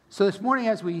So this morning,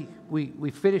 as we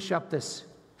finish up this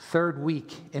third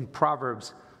week in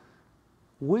Proverbs,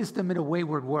 wisdom in a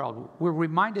wayward world, we're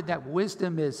reminded that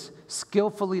wisdom is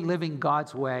skillfully living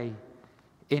God's way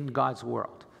in God's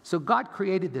world. So God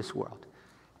created this world.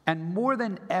 And more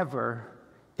than ever,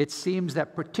 it seems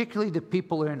that particularly the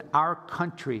people in our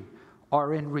country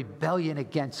are in rebellion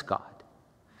against God.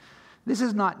 This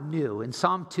is not new. In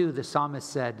Psalm 2, the psalmist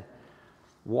said,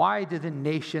 "Why do the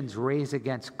nations raise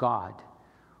against God?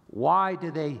 Why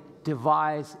do they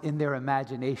devise in their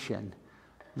imagination?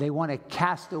 They want to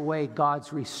cast away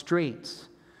God's restraints,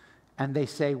 and they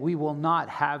say, 'We will not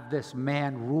have this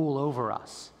man rule over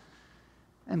us.'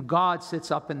 And God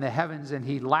sits up in the heavens and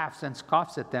he laughs and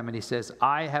scoffs at them and he says,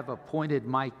 'I have appointed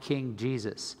my King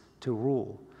Jesus to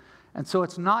rule.'" And so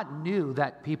it's not new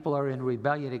that people are in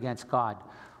rebellion against God.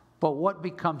 But what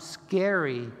becomes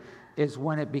scary is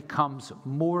when it becomes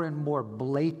more and more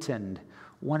blatant,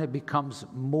 when it becomes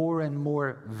more and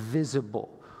more visible,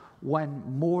 when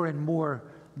more and more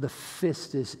the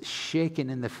fist is shaken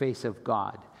in the face of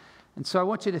God. And so I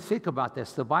want you to think about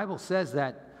this. The Bible says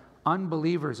that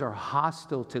unbelievers are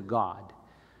hostile to God,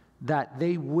 that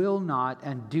they will not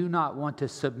and do not want to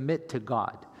submit to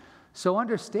God. So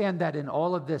understand that in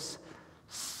all of this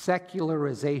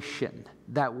secularization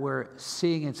that we're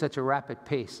seeing in such a rapid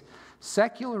pace,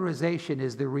 secularization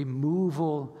is the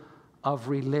removal of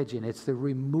religion. It's the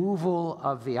removal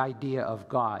of the idea of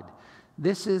God.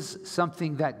 This is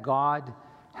something that God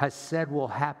has said will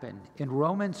happen. In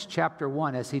Romans chapter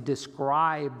 1, as he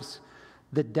describes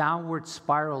the downward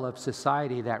spiral of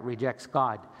society that rejects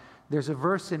God, there's a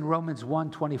verse in Romans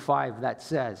 1:25 that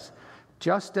says,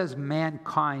 "Just as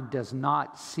mankind does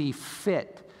not see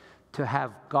fit to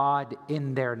have God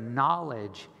in their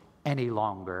knowledge any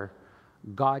longer,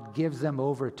 God gives them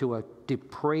over to a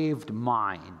depraved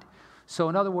mind." So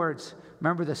in other words,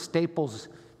 remember the Staples,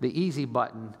 the easy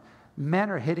button, men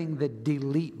are hitting the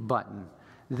delete button.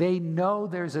 They know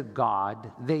there's a God.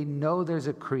 They know there's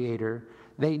a creator.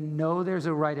 They know there's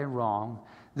a right and wrong.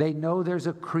 They know there's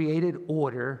a created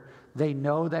order. They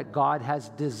know that God has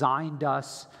designed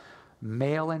us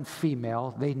male and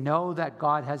female. They know that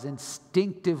God has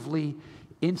instinctively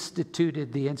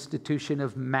instituted the institution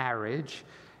of marriage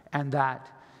and that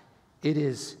it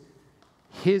is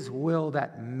his will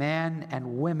that men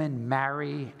and women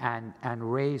marry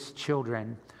and raise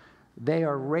children. They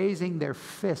are raising their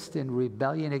fist in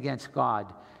rebellion against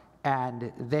God,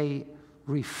 and they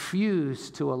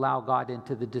refuse to allow God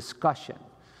into the discussion,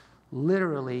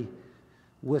 literally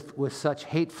with such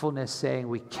hatefulness, saying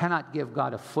we cannot give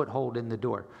God a foothold in the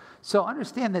door. So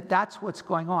understand that that's what's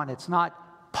going on. It's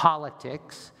not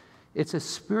politics. It's a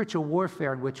spiritual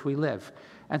warfare in which we live.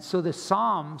 And so the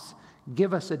Psalms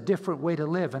give us a different way to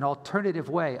live, an alternative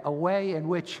way, a way in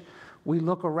which we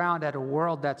look around at a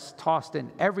world that's tossed in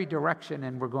every direction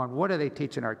and we're going, what are they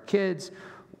teaching our kids?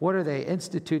 What are they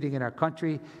instituting in our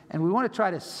country? And we want to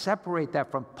try to separate that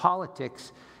from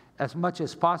politics as much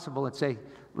as possible and say,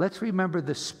 let's remember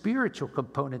the spiritual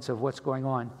components of what's going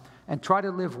on and try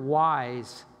to live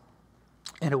wise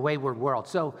in a wayward world.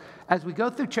 So as we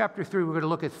go through chapter 3, we're going to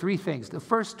look at three things. The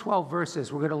first 12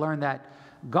 verses, we're going to learn that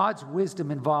God's wisdom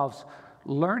involves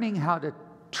learning how to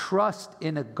trust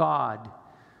in a God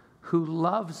who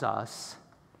loves us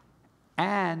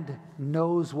and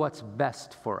knows what's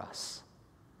best for us.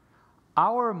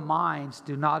 Our minds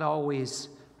do not always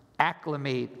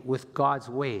acclimate with God's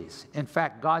ways. In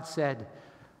fact, God said,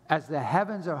 "As the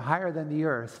heavens are higher than the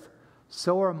earth,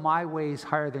 so are my ways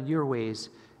higher than your ways,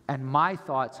 and my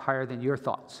thoughts higher than your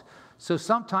thoughts." So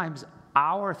sometimes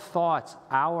our thoughts,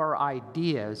 our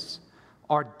ideas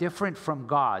are different from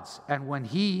God's. And when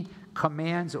he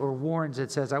commands or warns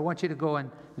and says, "I want you to go in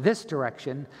this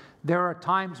direction," there are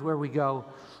times where we go,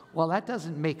 well, that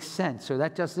doesn't make sense, or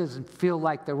that just doesn't feel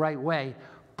like the right way.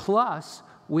 Plus,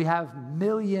 we have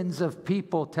millions of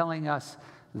people telling us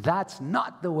that's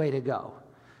not the way to go.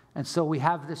 And so we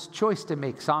have this choice to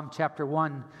make. Psalm chapter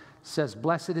 1 says,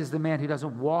 "Blessed is the man who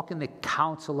doesn't walk in the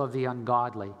counsel of the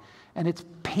ungodly." And it's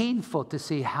painful to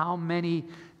see how many,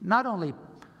 not only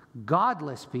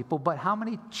godless people, but how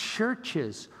many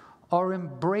churches are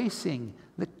embracing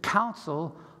the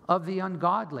counsel of the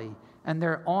ungodly. And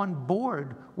they're on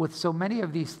board with so many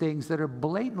of these things that are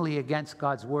blatantly against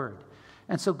God's word.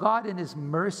 And so God in his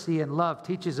mercy and love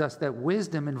teaches us that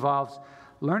wisdom involves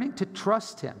learning to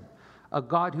trust him, a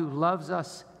God who loves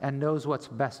us and knows what's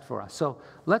best for us. So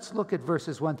let's look at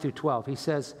verses 1 through 12. He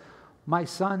says, "My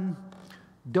son,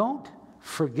 don't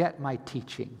forget my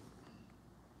teaching,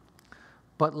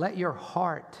 but let your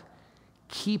heart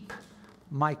keep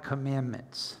my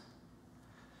commandments.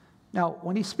 Now,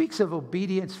 when he speaks of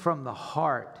obedience from the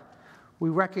heart, we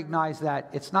recognize that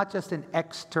it's not just an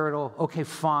external, okay,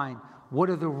 fine, what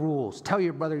are the rules? Tell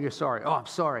your brother you're sorry. Oh, I'm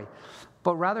sorry.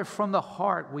 But rather from the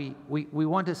heart, we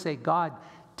want to say, God,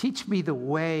 teach me the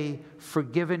way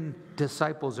forgiven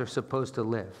disciples are supposed to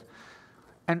live.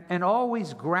 And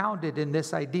always grounded in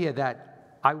this idea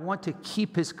that I want to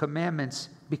keep his commandments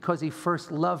because he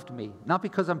first loved me, not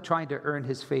because I'm trying to earn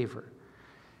his favor.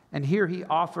 And here he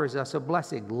offers us a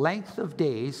blessing. Length of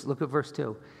days, look at verse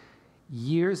 2,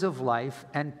 years of life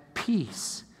and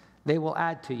peace they will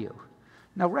add to you.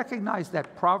 Now recognize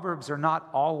that Proverbs are not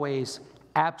always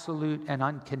absolute and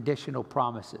unconditional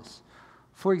promises.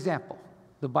 For example,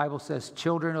 the Bible says,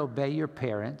 children, obey your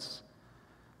parents,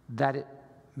 that it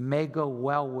may go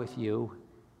well with you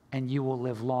and you will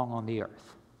live long on the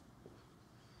earth.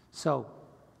 So,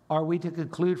 are we to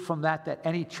conclude from that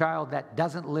any child that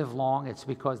doesn't live long, it's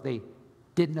because they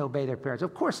didn't obey their parents?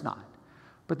 Of course not.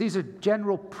 But these are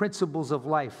general principles of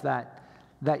life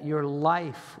that your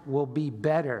life will be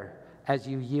better as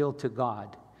you yield to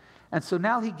God. And so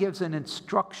now he gives an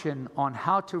instruction on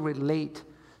how to relate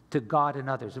to God and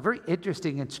others. A very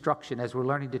interesting instruction as we're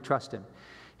learning to trust him.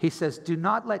 He says, do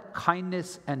not let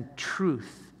kindness and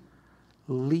truth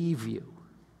leave you.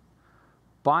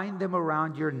 Bind them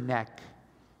around your neck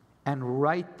and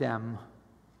write them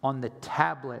on the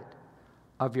tablet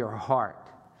of your heart.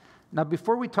 Now,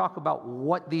 before we talk about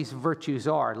what these virtues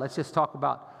are, let's just talk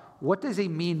about what does he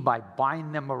mean by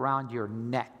bind them around your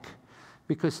neck?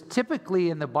 Because typically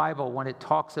in the Bible, when it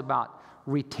talks about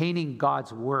retaining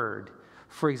God's word,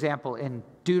 for example, in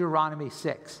Deuteronomy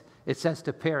 6, it says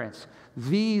to parents,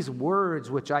 these words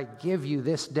which I give you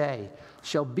this day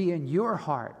shall be in your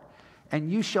heart,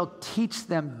 and you shall teach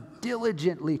them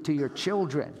diligently to your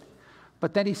children.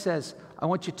 But then he says, I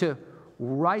want you to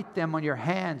write them on your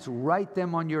hands, write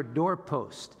them on your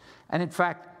doorpost. And in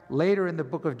fact, later in the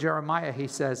book of Jeremiah, he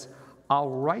says,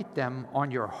 I'll write them on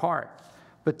your heart.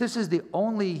 But this is the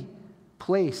only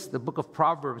place, the book of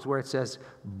Proverbs, where it says,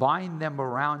 bind them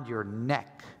around your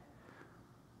neck.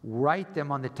 Write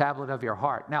them on the tablet of your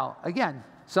heart. Now, again,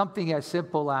 something as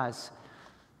simple as,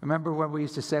 remember when we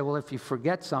used to say, well, if you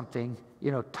forget something,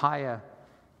 tie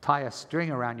a string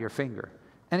around your finger.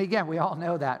 And again, we all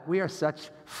know that. We are such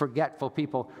forgetful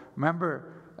people.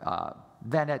 Remember,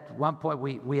 then at one point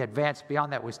we advanced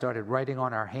beyond that. We started writing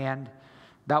on our hand.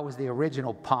 That was the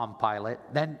original Palm Pilot.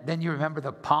 Then you remember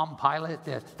the Palm Pilot,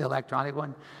 the electronic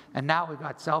one. And now we've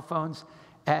got cell phones.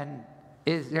 And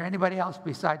is there anybody else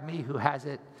beside me who has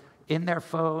it in their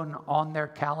phone, on their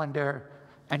calendar,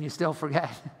 and you still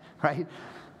forget, right?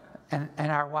 And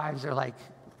our wives are like,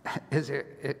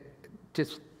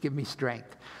 just give me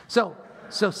strength. So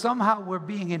somehow we're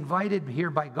being invited here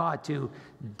by God to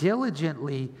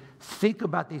diligently think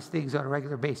about these things on a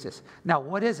regular basis. Now,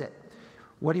 what is it?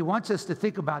 What he wants us to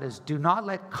think about is do not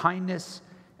let kindness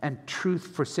and truth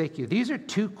forsake you. These are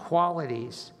two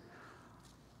qualities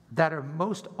that are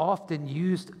most often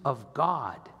used of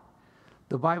God.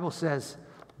 The Bible says,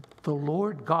 the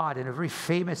Lord God, in a very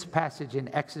famous passage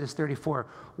in Exodus 34,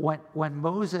 when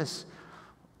Moses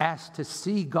asked to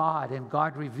see God and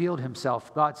God revealed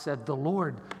himself, God said, the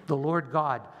Lord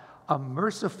God, a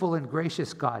merciful and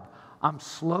gracious God, I'm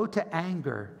slow to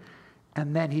anger.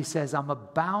 And then he says, I'm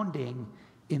abounding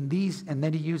in these, and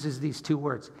then he uses these two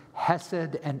words,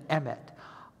 hesed and emet.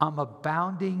 I'm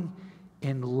abounding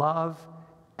in love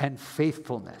and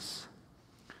faithfulness.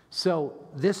 So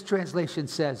this translation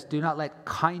says, do not let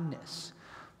kindness,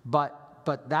 but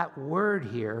that word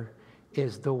here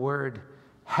is the word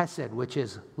hesed, which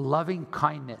is loving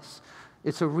kindness.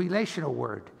 It's a relational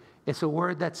word. It's a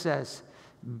word that says,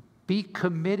 be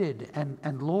committed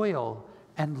and loyal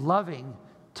and loving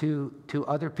to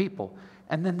other people.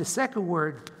 And then the second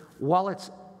word, while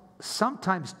it's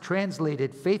sometimes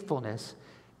translated faithfulness,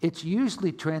 it's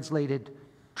usually translated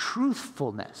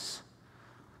truthfulness.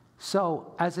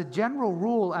 So as a general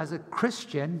rule, as a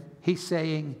Christian, he's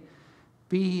saying,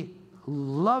 be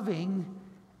loving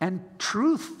and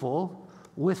truthful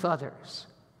with others.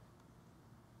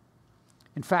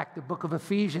 In fact, the book of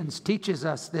Ephesians teaches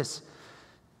us this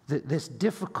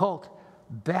difficult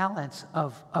balance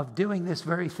of doing this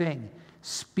very thing,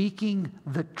 speaking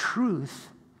the truth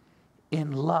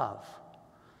in love.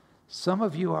 Some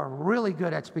of you are really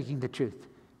good at speaking the truth.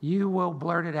 You will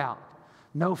blurt it out,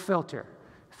 no filter.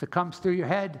 If it comes through your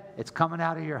head, it's coming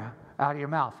out of your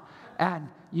mouth. And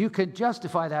you can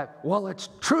justify that, well, it's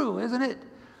true, isn't it?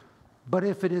 But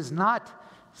if it is not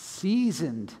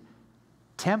seasoned,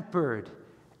 tempered,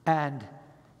 and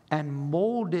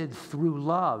molded through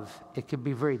love, it can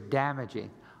be very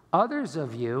damaging. Others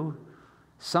of you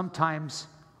sometimes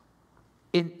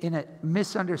in a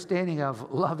misunderstanding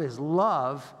of love is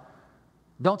love,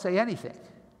 don't say anything.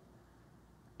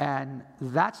 And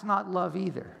that's not love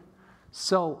either.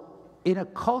 So in a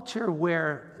culture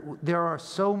where there are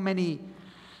so many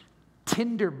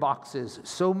tinder boxes,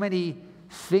 so many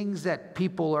things that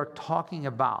people are talking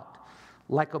about,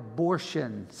 like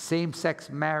abortion, same-sex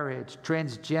marriage,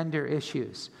 transgender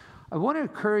issues, I want to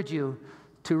encourage you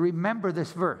to remember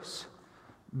this verse.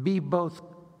 Be both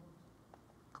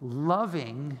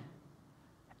loving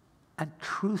and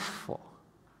truthful.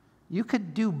 You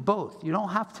could do both. You don't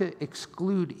have to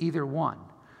exclude either one.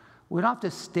 We don't have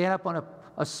to stand up on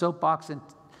a soapbox and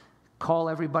call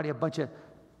everybody a bunch of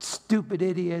stupid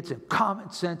idiots and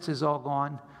common sense is all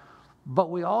gone. But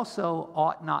we also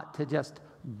ought not to just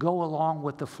go along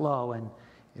with the flow, and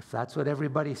if that's what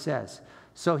everybody says.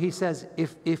 So he says,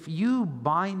 if you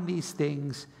bind these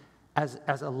things as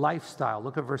a lifestyle,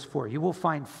 look at verse 4, you will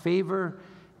find favor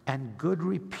and good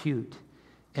repute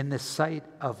in the sight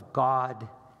of God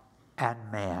and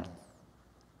man.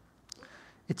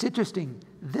 It's interesting,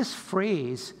 this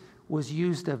phrase was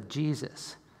used of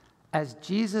Jesus. As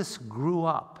Jesus grew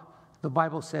up, the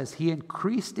Bible says he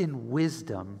increased in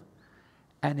wisdom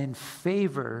and in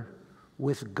favor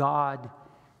with God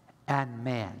and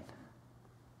man.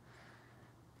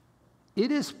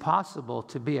 It is possible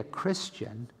to be a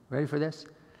Christian, ready for this,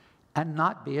 and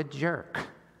not be a jerk.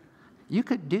 You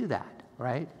could do that,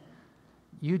 right?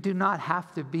 You do not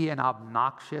have to be an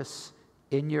obnoxious,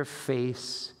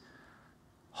 in-your-face,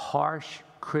 harsh,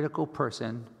 critical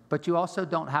person, but you also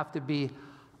don't have to be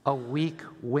a weak,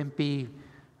 wimpy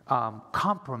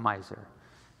compromiser.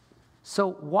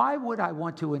 So why would I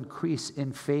want to increase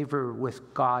in favor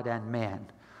with God and man?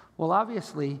 Well,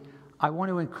 obviously, I want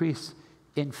to increase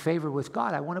in favor with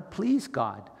God. I want to please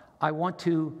God. I want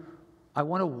to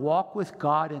walk with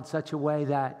God in such a way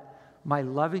that my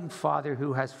loving Father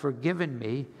who has forgiven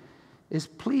me is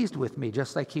pleased with me,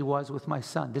 just like he was with my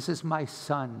son. This is my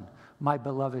son, my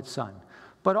beloved son.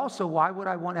 But also, why would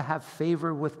I want to have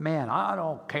favor with man? I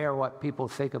don't care what people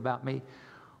think about me.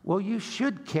 Well, you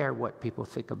should care what people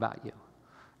think about you.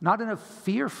 Not in a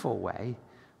fearful way,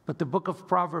 but the book of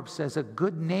Proverbs says a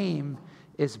good name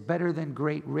is better than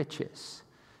great riches.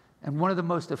 And one of the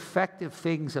most effective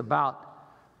things about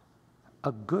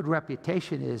a good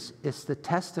reputation is it's the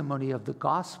testimony of the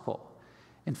gospel.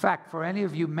 In fact, for any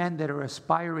of you men that are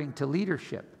aspiring to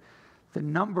leadership, the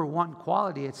number one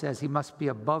quality, it says he must be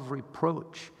above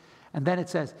reproach. And then it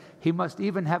says he must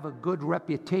even have a good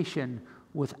reputation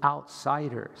with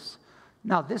outsiders.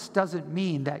 Now, this doesn't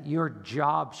mean that your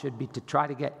job should be to try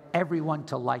to get everyone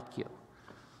to like you.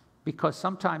 Because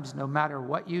sometimes no matter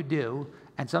what you do,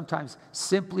 and sometimes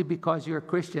simply because you're a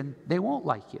Christian, they won't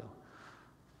like you.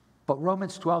 But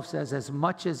Romans 12 says, as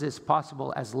much as is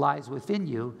possible as lies within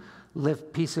you,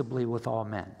 live peaceably with all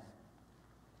men.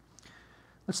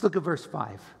 Let's look at verse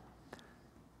 5.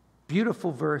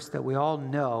 Beautiful verse that we all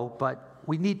know, but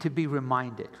we need to be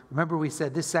reminded. Remember, we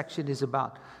said this section is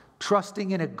about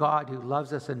trusting in a God who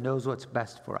loves us and knows what's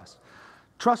best for us.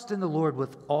 Trust in the Lord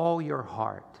with all your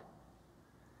heart,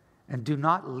 and do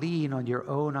not lean on your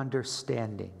own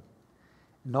understanding.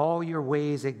 In all your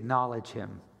ways acknowledge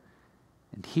him,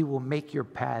 and he will make your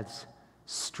paths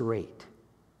straight.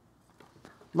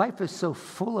 Life is so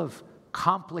full of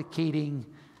complicating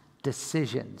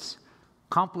decisions,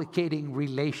 complicating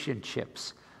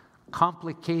relationships,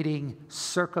 complicating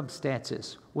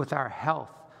circumstances with our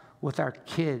health, with our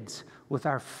kids, with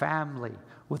our family,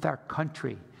 with our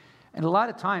country. And a lot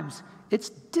of times it's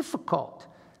difficult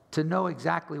to know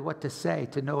exactly what to say,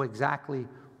 to know exactly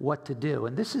what to do.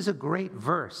 And this is a great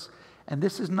verse. And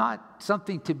this is not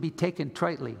something to be taken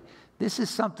tritely. This is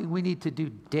something we need to do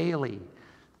daily,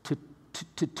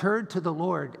 to turn to the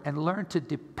Lord and learn to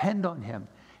depend on him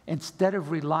instead of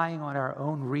relying on our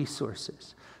own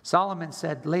resources. Solomon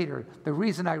said later, the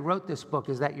reason I wrote this book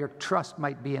is that your trust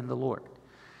might be in the Lord.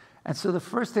 And so the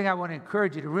first thing I want to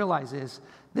encourage you to realize is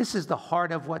this is the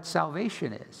heart of what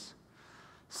salvation is.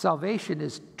 Salvation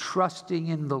is trusting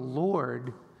in the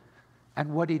Lord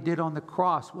and what he did on the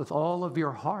cross with all of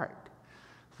your heart.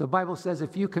 The Bible says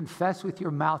if you confess with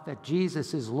your mouth that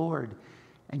Jesus is Lord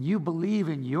and you believe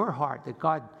in your heart that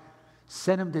God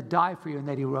sent him to die for you and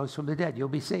that he rose from the dead, you'll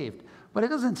be saved. But it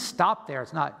doesn't stop there.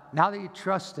 It's not, now that you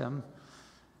trust him,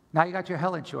 now you got your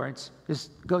health insurance,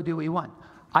 just go do what you want.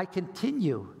 I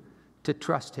continue to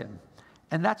trust him.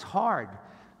 And that's hard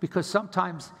because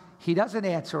sometimes he doesn't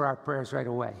answer our prayers right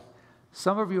away.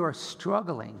 Some of you are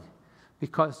struggling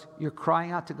because you're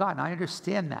crying out to God. And I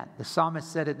understand that. The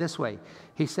psalmist said it this way.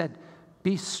 He said,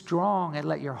 be strong and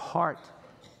let your heart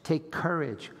take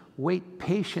courage. Wait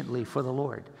patiently for the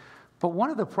Lord. But one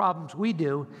of the problems we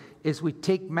do is we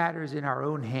take matters in our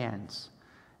own hands.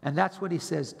 And that's what he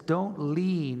says, don't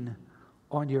lean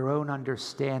on your own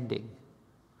understanding.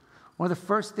 One of the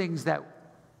first things that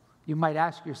you might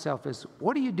ask yourself is,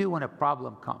 what do you do when a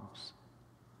problem comes?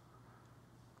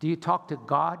 Do you talk to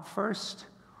God first?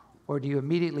 Or do you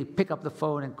immediately pick up the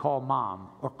phone and call mom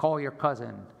or call your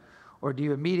cousin? Or do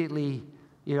you immediately,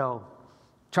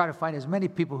 try to find as many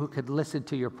people who could listen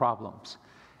to your problems?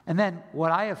 And then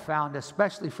what I have found,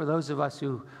 especially for those of us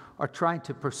who are trying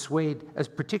to persuade, as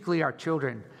particularly our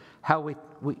children, how we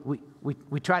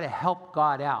try to help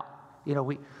God out.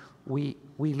 We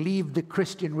leave the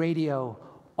Christian radio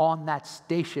on that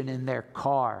station in their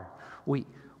car. We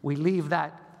leave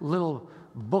that little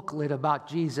booklet about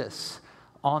Jesus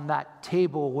on that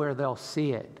table where they'll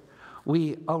see it.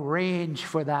 We arrange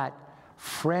for that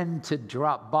friend to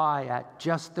drop by at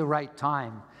just the right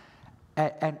time.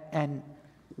 And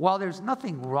while there's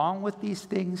nothing wrong with these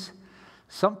things,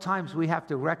 sometimes we have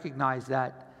to recognize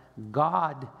that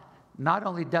God not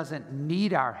only doesn't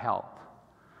need our help,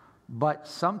 but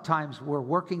sometimes we're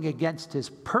working against his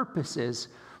purposes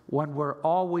when we're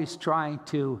always trying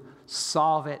to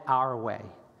solve it our way.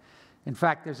 In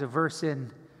fact, there's a verse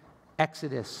in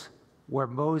Exodus where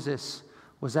Moses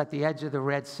was at the edge of the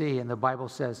Red Sea, and the Bible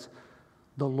says,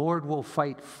 the Lord will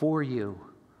fight for you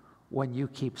when you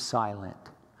keep silent.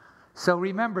 So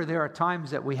remember, there are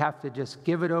times that we have to just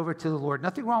give it over to the Lord.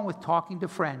 Nothing wrong with talking to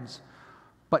friends,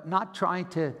 but not trying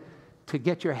to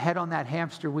get your head on that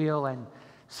hamster wheel and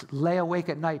lay awake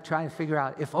at night trying to figure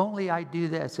out, if only I do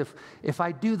this, if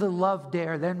I do the love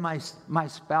dare, then my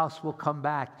spouse will come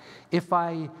back. If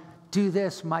I do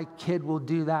this, my kid will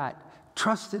do that.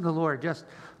 Trust in the Lord. Just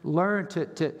learn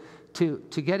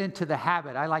to get into the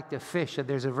habit. I like to fish, and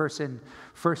there's a verse in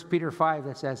 1 Peter 5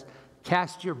 that says,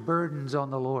 cast your burdens on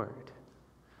the Lord.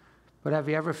 But have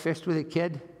you ever fished with a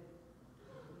kid?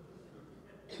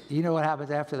 You know what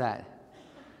happens after that?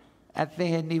 That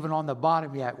thing isn't even on the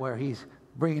bottom yet where he's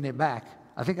bringing it back.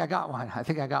 I think I got one.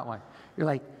 You're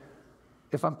like,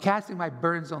 if I'm casting my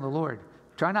burdens on the Lord,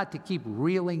 try not to keep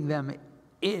reeling them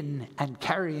in and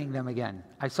carrying them again.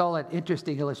 I saw an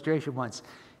interesting illustration once.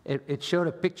 It showed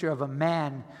a picture of a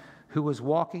man who was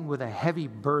walking with a heavy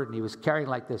burden. He was carrying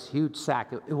like this huge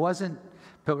sack. It wasn't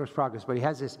Pilgrim's Progress, but he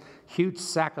has this huge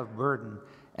sack of burden.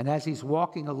 And as he's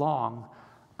walking along,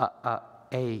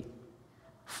 a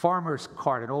farmer's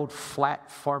cart, an old flat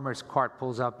farmer's cart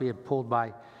pulls up, being pulled by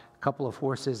a couple of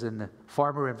horses, and the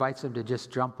farmer invites him to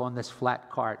just jump on this flat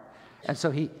cart. And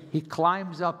so he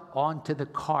climbs up onto the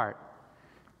cart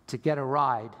to get a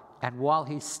ride, and while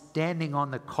he's standing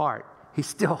on the cart, he's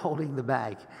still holding the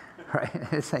bag, right?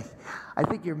 It's like, I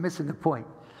think you're missing the point.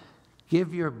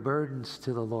 Give your burdens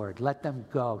to the Lord. Let them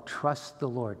go. Trust the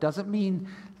Lord. Doesn't mean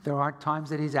there aren't times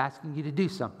that he's asking you to do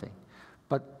something.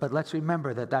 But let's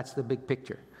remember that that's the big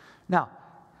picture. Now,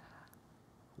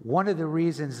 one of the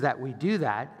reasons that we do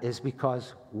that is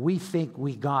because we think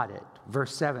we got it.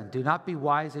 Verse 7, do not be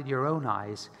wise in your own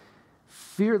eyes.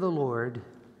 Fear the Lord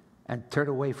and turn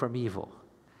away from evil.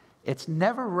 It's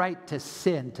never right to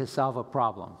sin to solve a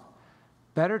problem.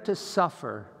 Better to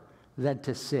suffer than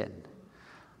to sin.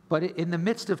 But in the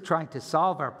midst of trying to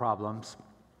solve our problems,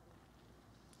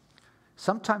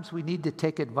 sometimes we need to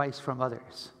take advice from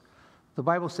others. The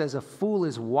Bible says a fool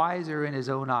is wiser in his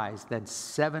own eyes than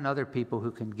 7 other people who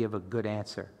can give a good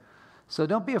answer. So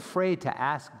don't be afraid to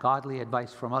ask godly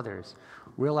advice from others,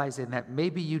 realizing that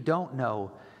maybe you don't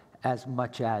know as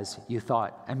much as you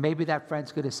thought. And maybe that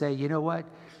friend's going to say, you know what?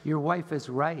 Your wife is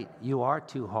right. You are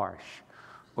too harsh.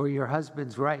 Or your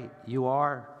husband's right. You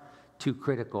are too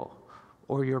critical.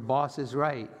 Or your boss is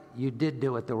right. You did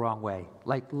do it the wrong way.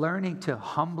 Like learning to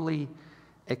humbly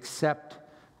accept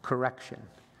correction.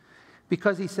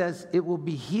 Because he says it will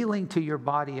be healing to your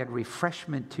body and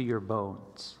refreshment to your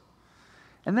bones.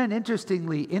 And then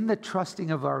interestingly, in the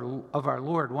trusting of our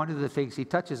Lord, one of the things he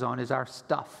touches on is our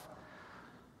stuff.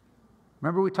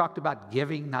 Remember we talked about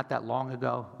giving not that long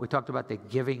ago? We talked about the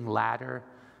giving ladder.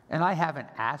 And I haven't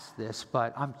asked this,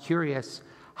 but I'm curious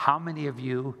how many of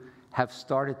you have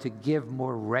started to give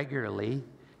more regularly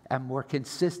and more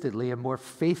consistently and more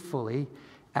faithfully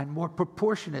and more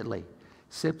proportionately,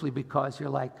 simply because you're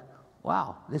like,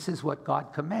 wow, this is what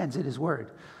God commands in his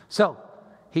word. So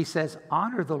he says,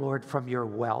 honor the Lord from your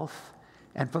wealth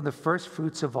and from the first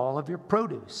fruits of all of your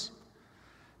produce.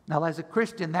 Now, as a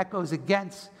Christian, that goes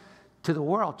against to the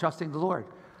world, trusting the Lord.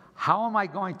 How am I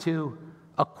going to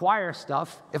acquire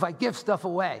stuff if I give stuff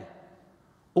away?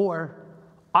 Or,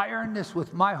 I earned this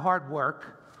with my hard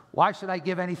work. Why should I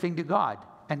give anything to God?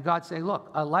 And God say,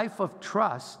 look, a life of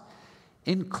trust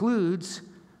includes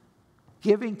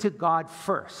giving to God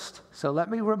first. So let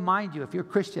me remind you, if you're a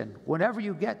Christian, whenever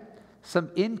you get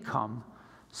some income,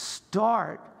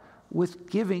 start with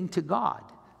giving to God.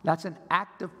 That's an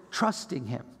act of trusting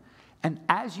Him. And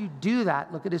as you do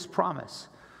that, look at His promise.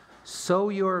 So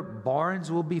your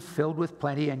barns will be filled with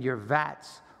plenty, and your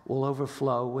vats will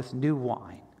overflow with new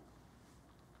wine.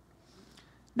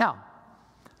 Now,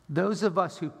 those of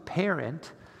us who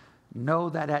parent know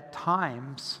that at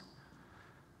times,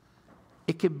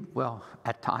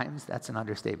 at times, that's an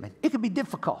understatement. It can be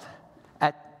difficult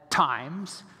at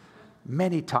times,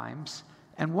 many times.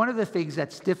 And one of the things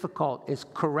that's difficult is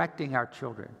correcting our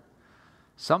children.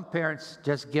 Some parents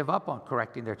just give up on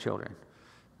correcting their children.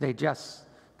 They just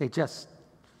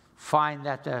find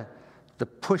that the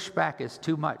pushback is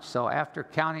too much. So after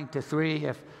counting to 3,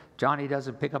 if Johnny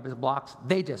doesn't pick up his blocks,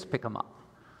 they just pick them up.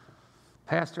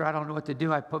 Pastor, I don't know what to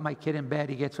do. I put my kid in bed.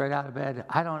 He gets right out of bed.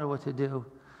 I don't know what to do.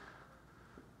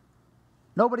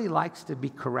 Nobody likes to be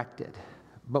corrected,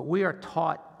 but we are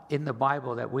taught in the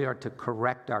Bible that we are to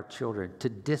correct our children, to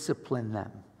discipline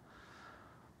them.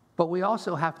 But we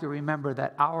also have to remember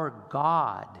that our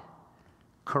God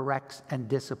corrects and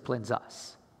disciplines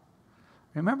us.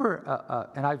 Remember,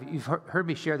 you've heard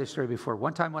me share this story before.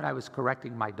 One time when I was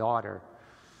correcting my daughter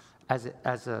as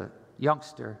a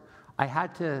youngster, I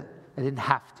didn't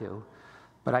have to,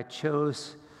 but I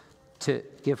chose to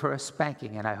give her a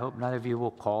spanking. And I hope none of you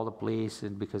will call the police,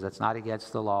 and because that's not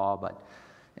against the law, but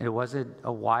it wasn't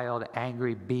a wild,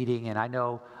 angry beating. And I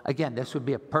know, again, this would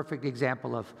be a perfect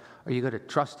example of, are you going to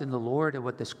trust in the Lord and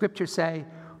what the Scriptures say,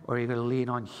 or are you going to lean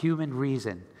on human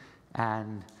reason?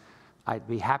 And I'd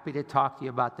be happy to talk to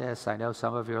you about this. I know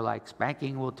some of you are like,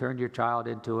 spanking will turn your child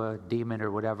into a demon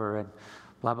or whatever, and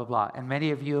blah, blah, blah. And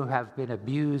many of you have been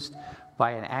abused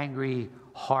by an angry,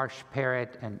 harsh parent,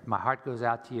 and my heart goes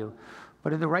out to you.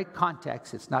 But in the right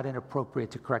context, it's not inappropriate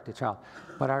to correct a child.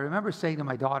 But I remember saying to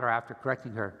my daughter after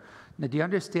correcting her, now, do you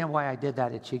understand why I did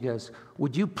that? And she goes,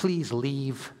 would you please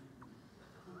leave?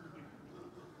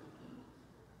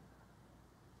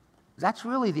 That's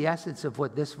really the essence of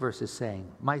what this verse is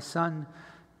saying. My son,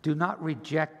 do not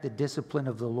reject the discipline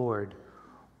of the Lord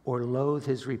or loathe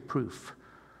His reproof.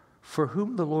 For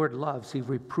whom the Lord loves, He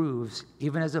reproves,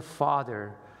 even as a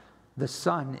father the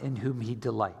son in whom He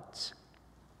delights.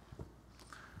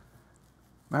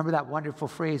 Remember that wonderful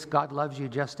phrase, God loves you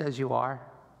just as you are?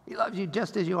 He loves you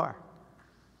just as you are.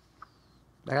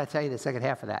 I got to tell you the second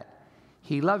half of that.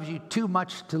 He loves you too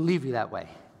much to leave you that way.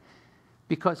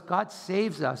 Because God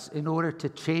saves us in order to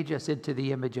change us into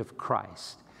the image of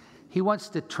Christ. He wants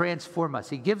to transform us.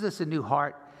 He gives us a new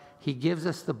heart. He gives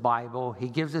us the Bible. He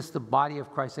gives us the body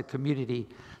of Christ, a community,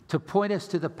 to point us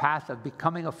to the path of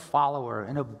becoming a follower,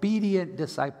 an obedient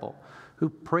disciple who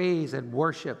prays and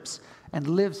worships and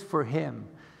lives for Him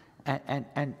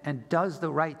and does the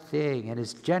right thing and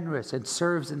is generous and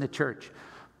serves in the church.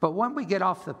 But when we get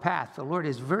off the path, the Lord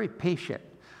is very patient.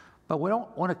 But we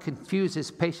don't want to confuse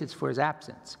His patience for His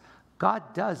absence.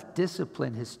 God does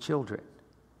discipline His children.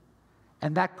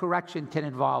 And that correction can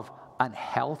involve a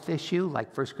health issue,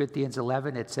 like 1 Corinthians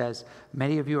 11, it says,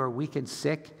 many of you are weak and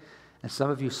sick, and some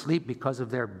of you sleep because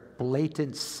of their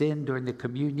blatant sin during the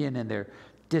communion and their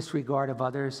disregard of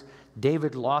others.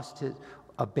 David lost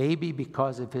a baby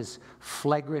because of his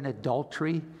flagrant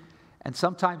adultery. And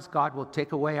sometimes God will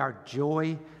take away our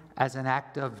joy as an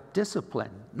act of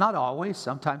discipline. Not always.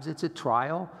 Sometimes it's a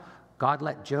trial. God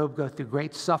let Job go through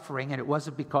great suffering, and it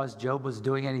wasn't because Job was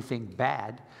doing anything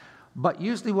bad. But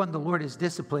usually when the Lord is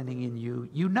disciplining in you,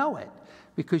 you know it,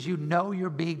 because you know you're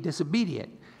being disobedient,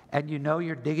 and you know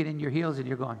you're digging in your heels, and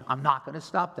you're going, I'm not going to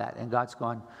stop that. And God's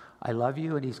going, I love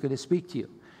you, and He's going to speak to you.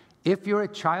 If you're a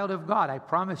child of God, I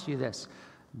promise you this,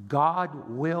 God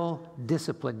will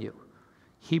discipline you.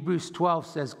 Hebrews 12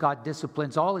 says God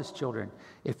disciplines all His children.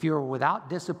 If you're without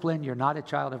discipline, you're not a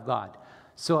child of God.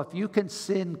 So if you can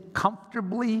sin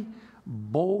comfortably,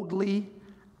 boldly,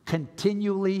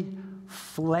 continually,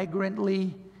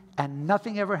 flagrantly, and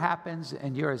nothing ever happens,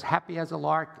 and you're as happy as a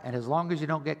lark, and as long as you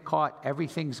don't get caught,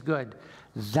 everything's good,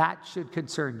 that should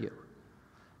concern you.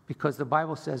 Because the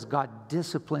Bible says God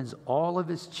disciplines all of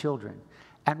His children.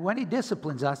 And when He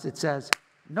disciplines us, it says,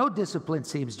 no discipline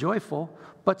seems joyful,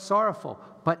 but sorrowful.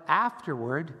 But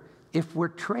afterward, if we're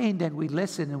trained and we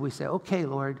listen and we say, okay,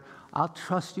 Lord, I'll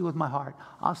trust you with my heart.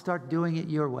 I'll start doing it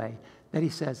your way. Then He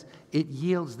says, it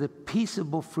yields the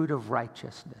peaceable fruit of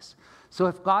righteousness. So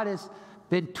if God has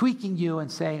been tweaking you and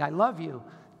saying, I love you,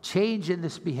 change in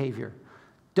this behavior.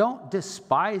 Don't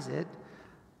despise it,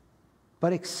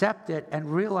 but accept it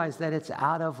and realize that it's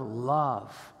out of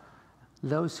love.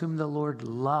 Those whom the Lord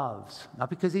loves, not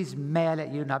because He's mad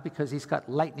at you, not because He's got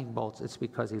lightning bolts, it's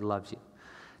because He loves you.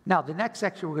 Now, the next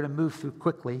section we're going to move through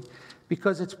quickly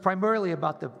because it's primarily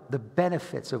about the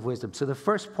benefits of wisdom. So the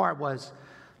first part was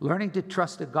learning to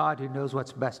trust a God who knows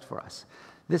what's best for us.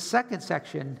 This second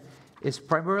section is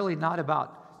primarily not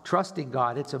about trusting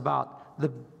God. It's about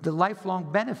the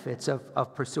lifelong benefits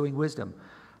of pursuing wisdom.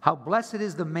 How blessed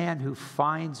is the man who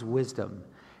finds wisdom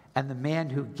and the man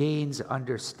who gains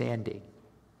understanding.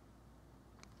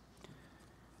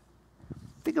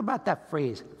 Think about that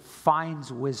phrase,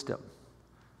 finds wisdom.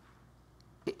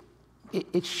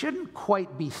 It shouldn't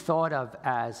quite be thought of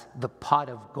as the pot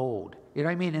of gold. You know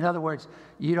what I mean? In other words,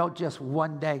 you don't just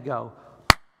one day go,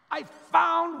 I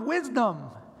found wisdom.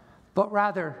 But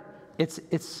rather,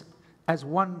 it's as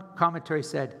one commentary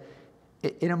said,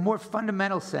 in a more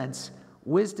fundamental sense,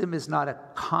 wisdom is not a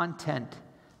content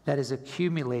that is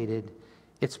accumulated.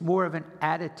 It's more of an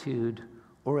attitude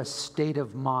or a state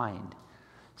of mind.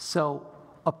 So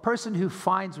a person who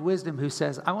finds wisdom, who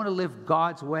says, I want to live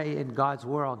God's way in God's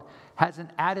world, has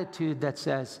an attitude that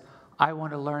says, I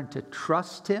want to learn to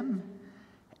trust him,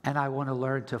 and I want to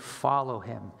learn to follow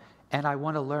him, and I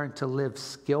want to learn to live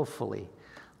skillfully.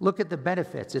 Look at the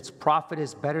benefits. Its profit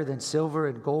is better than silver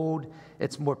and gold.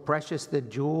 It's more precious than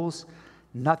jewels.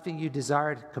 Nothing you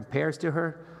desire compares to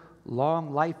her.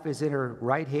 Long life is in her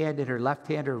right hand, in her left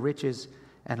hand are riches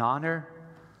and honor.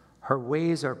 Her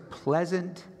ways are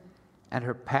pleasant, and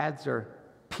her paths are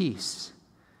peace.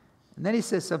 And then he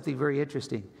says something very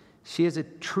interesting. She is a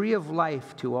tree of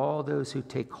life to all those who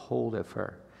take hold of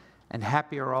her, and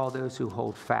happy are all those who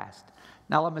hold fast.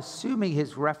 Now, I'm assuming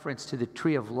his reference to the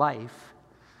tree of life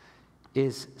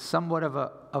is somewhat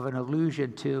of an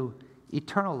allusion to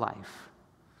eternal life.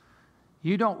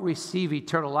 You don't receive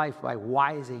eternal life by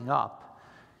wising up.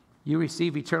 You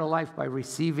receive eternal life by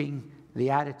receiving the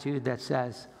attitude that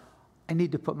says, I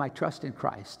need to put my trust in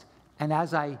Christ. And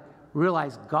as I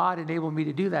realize God enabled me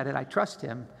to do that and I trust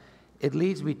him, it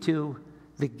leads me to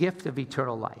the gift of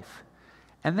eternal life.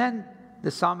 And then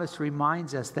the psalmist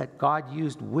reminds us that God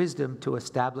used wisdom to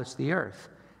establish the earth.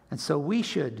 And so we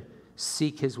should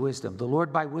seek his wisdom. The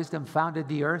Lord by wisdom founded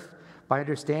the earth. By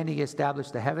understanding he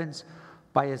established the heavens.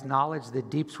 By his knowledge the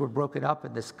deeps were broken up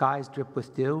and the skies drip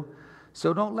with dew.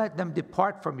 So don't let them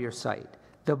depart from your sight.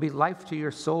 They'll be life to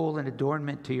your soul and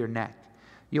adornment to your neck.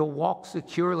 You'll walk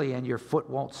securely and your foot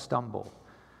won't stumble.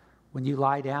 When you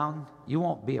lie down, you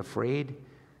won't be afraid.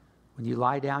 When you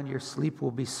lie down, your sleep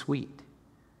will be sweet.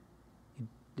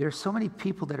 There are so many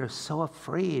people that are so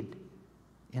afraid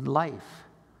in life.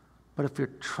 But if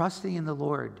you're trusting in the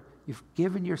Lord, you've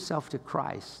given yourself to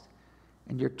Christ,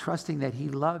 and you're trusting that he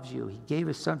loves you, he gave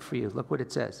his son for you. Look what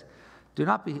it says. Do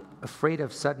not be afraid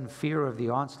of sudden fear of the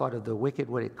onslaught of the wicked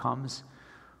when it comes,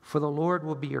 for the Lord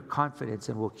will be your confidence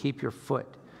and will keep your foot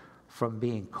from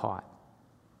being caught.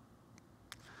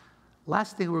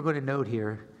 Last thing we're going to note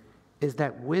here is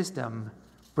that wisdom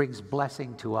brings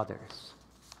blessing to others.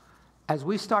 As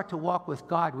we start to walk with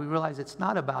God, we realize it's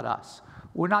not about us.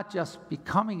 We're not just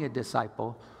becoming a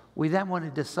disciple. We then want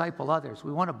to disciple others.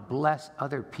 We want to bless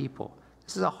other people.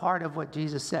 This is the heart of what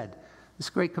Jesus said. This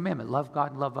great commandment, love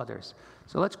God and love others.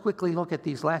 So let's quickly look at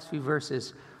these last few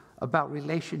verses about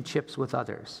relationships with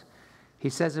others. He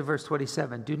says in verse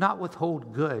 27, do not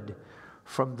withhold good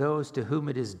from those to whom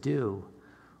it is due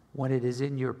when it is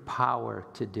in your power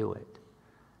to do it.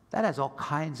 That has all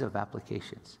kinds of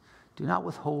applications. Do not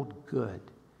withhold good,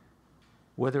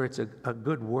 whether it's a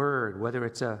good word, whether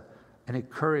it's an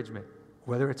encouragement,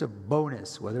 whether it's a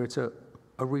bonus, whether it's a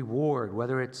reward,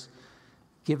 whether it's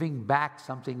giving back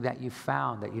something that you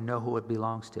found that you know who it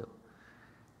belongs to.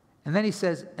 And then he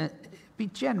says, be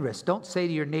generous. Don't say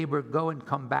to your neighbor, go and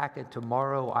come back and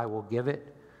tomorrow I will give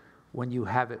it when you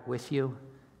have it with you.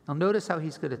 Now notice how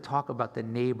he's going to talk about the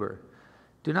neighbor.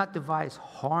 Do not devise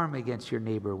harm against your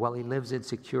neighbor while he lives in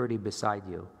security beside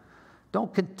you.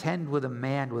 Don't contend with a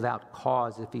man without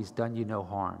cause if he's done you no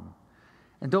harm.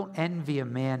 And don't envy a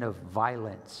man of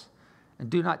violence. And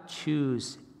do not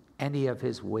choose any of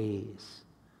his ways.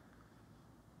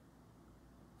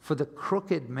 For the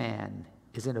crooked man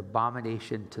is an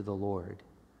abomination to the Lord.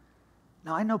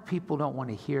 Now, I know people don't want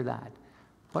to hear that,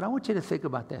 but I want you to think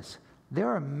about this. There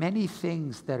are many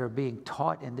things that are being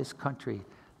taught in this country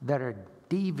that are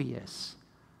devious,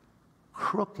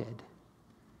 crooked,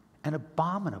 and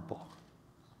abominable.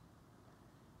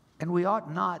 And we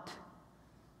ought not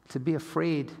to be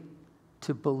afraid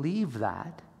to believe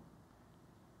that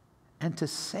and to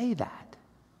say that.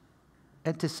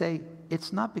 And to say,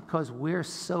 it's not because we're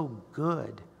so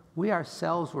good. We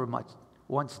ourselves were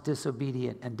once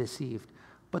disobedient and deceived.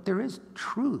 But there is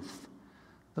truth.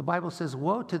 The Bible says,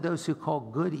 woe to those who call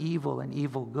good evil and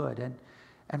evil good.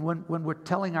 And when we're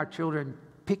telling our children,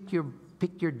 pick your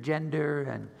pick your gender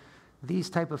and these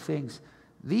type of things.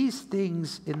 These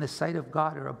things in the sight of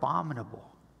God are abominable.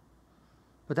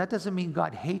 But that doesn't mean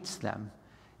God hates them.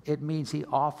 It means he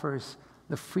offers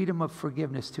the freedom of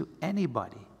forgiveness to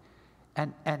anybody.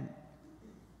 And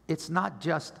it's not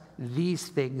just these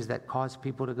things that cause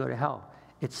people to go to hell.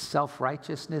 It's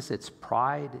self-righteousness, it's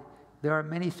pride. There are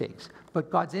many things.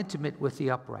 But God's intimate with the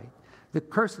upright. The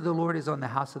curse of the Lord is on the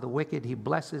house of the wicked. He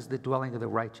blesses the dwelling of the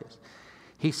righteous.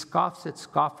 He scoffs at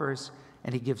scoffers,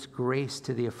 and he gives grace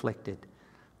to the afflicted.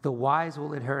 The wise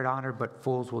will inherit honor, but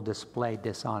fools will display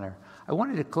dishonor. I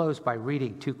wanted to close by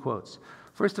reading 2 quotes.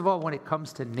 First of all, when it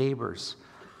comes to neighbors,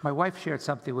 my wife shared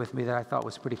something with me that I thought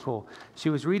was pretty cool. She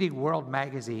was reading World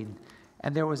Magazine,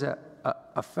 and there was a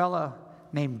fella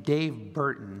named Dave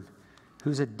Burton,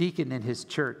 who's a deacon in his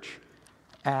church.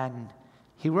 And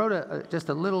he wrote just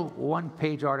a little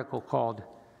one-page article called,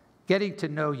 "Getting to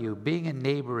Know You, Being a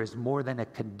Neighbor is More Than a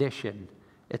Condition,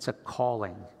 It's a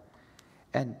Calling."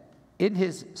 And in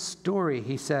his story,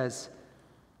 he says,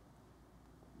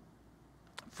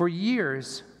 "For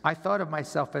years, I thought of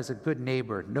myself as a good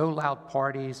neighbor. No loud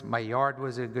parties, my yard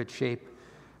was in good shape.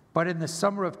 But in the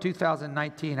summer of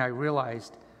 2019, I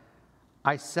realized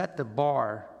I set the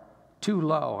bar too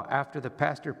low after the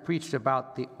pastor preached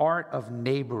about the art of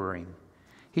neighboring."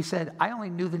 He said, "I only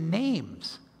knew the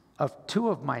names of 2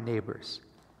 of my neighbors."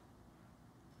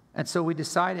 And so we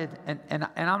decided, and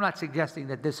I'm not suggesting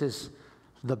that this is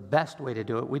the best way to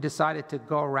do it. We decided to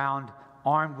go around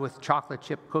armed with chocolate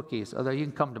chip cookies, although you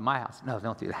can come to my house. No,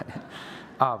 don't do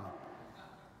that.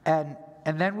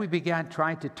 And then we began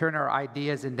trying to turn our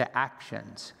ideas into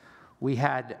actions. We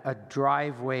had a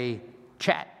driveway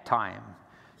chat time.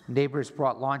 Neighbors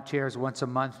brought lawn chairs once a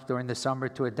month during the summer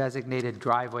to a designated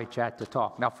driveway chat to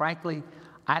talk. Now, frankly,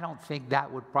 I don't think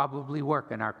that would probably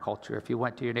work in our culture if you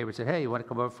went to your neighbor and said, "Hey, you want to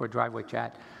come over for a driveway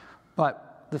chat?"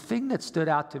 But the thing that stood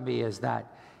out to me is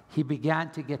that he began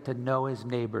to get to know his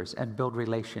neighbors and build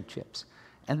relationships.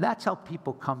 And that's how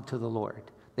people come to the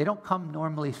Lord. They don't come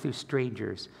normally through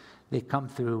strangers. They come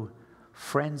through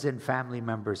friends and family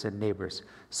members and neighbors.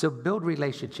 So build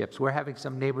relationships. We're having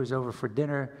some neighbors over for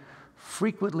dinner.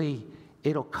 Frequently,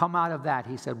 it'll come out of that.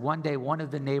 He said one day, one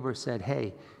of the neighbors said,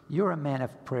 "Hey, you're a man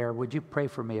of prayer. Would you pray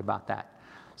for me about that?"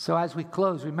 So as we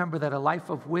close, remember that a life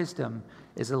of wisdom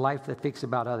is a life that thinks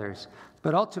about others.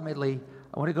 But ultimately,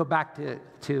 I want to go back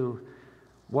to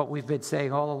what we've been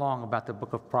saying all along about the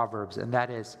book of Proverbs, and that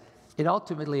is, it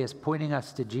ultimately is pointing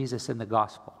us to Jesus in the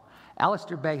gospel.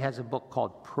 Alistair Begg has a book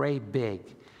called Pray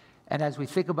Big. And as we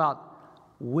think about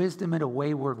wisdom in a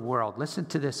wayward world, listen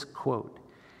to this quote.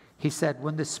 He said,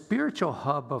 "When the spiritual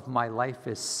hub of my life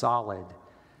is solid,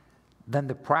 then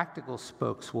the practical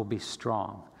spokes will be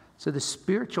strong." So the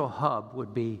spiritual hub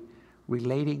would be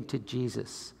relating to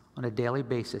Jesus on a daily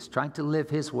basis, trying to live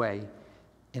his way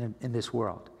in this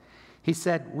world. He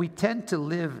said, "We tend to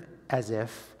live as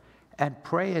if and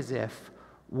pray as if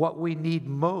what we need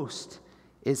most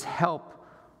is help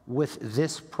with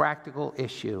this practical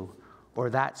issue or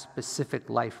that specific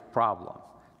life problem."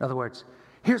 In other words,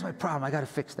 here's my problem, I got to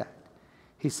fix that.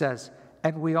 He says,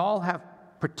 and we all have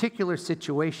particular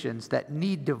situations that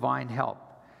need divine help.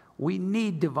 We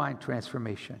need divine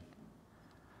transformation.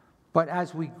 But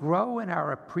as we grow in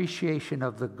our appreciation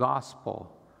of the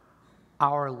gospel,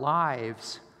 our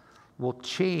lives will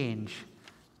change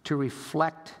to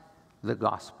reflect the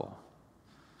gospel.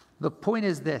 The point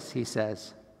is this, he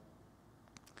says,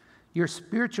 your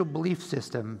spiritual belief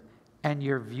system and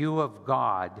your view of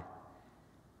God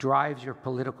drives your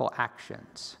political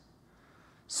actions.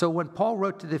 So when Paul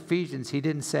wrote to the Ephesians, he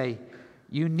didn't say,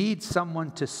 you need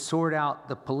someone to sort out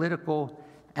the political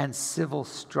and civil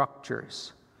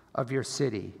structures of your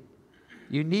city.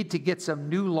 You need to get some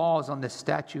new laws on the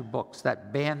statute books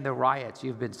that ban the riots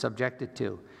you've been subjected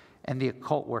to and the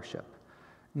occult worship.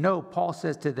 No, Paul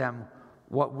says to them,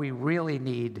 what we really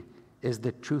need is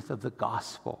the truth of the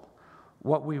gospel.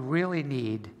 What we really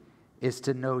need is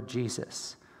to know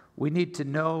Jesus. We need to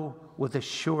know with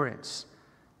assurance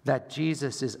that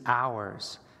Jesus is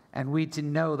ours. And we need to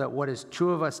know that what is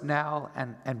true of us now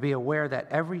and be aware that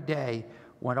every day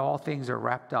when all things are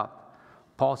wrapped up,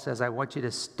 Paul says, I want you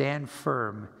to stand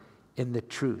firm in the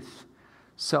truth.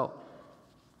 So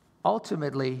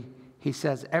ultimately, he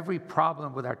says, every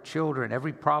problem with our children,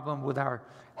 every problem with our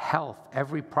health,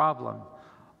 every problem,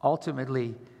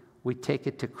 ultimately, we take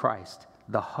it to Christ.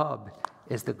 The hub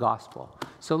is the gospel.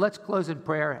 So let's close in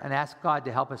prayer and ask God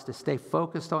to help us to stay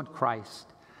focused on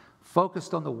Christ,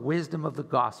 focused on the wisdom of the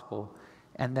gospel,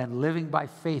 and then living by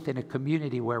faith in a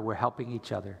community where we're helping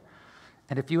each other.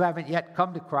 And if you haven't yet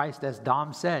come to Christ, as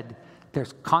Dom said,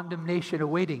 there's condemnation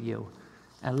awaiting you.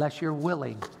 unless you're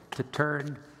willing to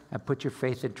turn and put your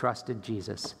faith and trust in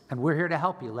Jesus. And we're here to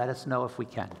help you. Let us know if we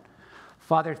can.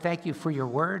 Father, thank you for your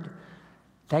word.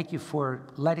 Thank you for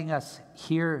letting us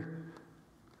hear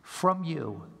from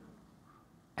you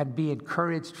and be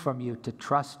encouraged from you to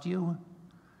trust you,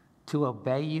 to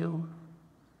obey you,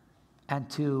 and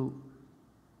to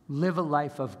live a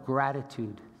life of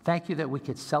gratitude. Thank you that we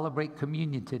could celebrate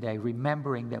communion today,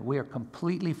 remembering that we are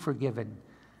completely forgiven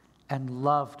and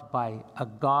loved by a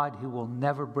God who will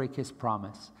never break his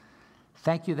promise.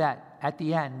 Thank you that at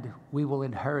the end, we will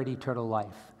inherit eternal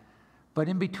life. But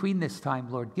in between this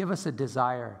time, Lord, give us a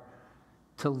desire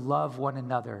to love one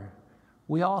another.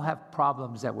 We all have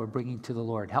problems that we're bringing to the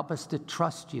Lord. Help us to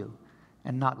trust you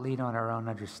and not lean on our own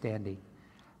understanding.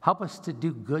 Help us to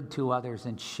do good to others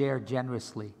and share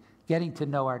generously, getting to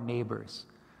know our neighbors.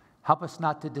 Help us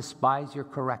not to despise your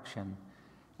correction.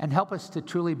 And help us to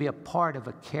truly be a part of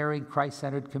a caring,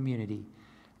 Christ-centered community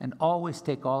and always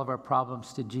take all of our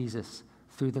problems to Jesus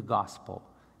through the gospel.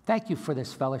 Thank you for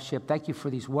this fellowship. Thank you for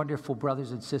these wonderful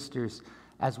brothers and sisters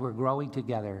as we're growing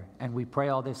together. And we pray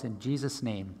all this in Jesus'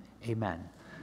 name. Amen.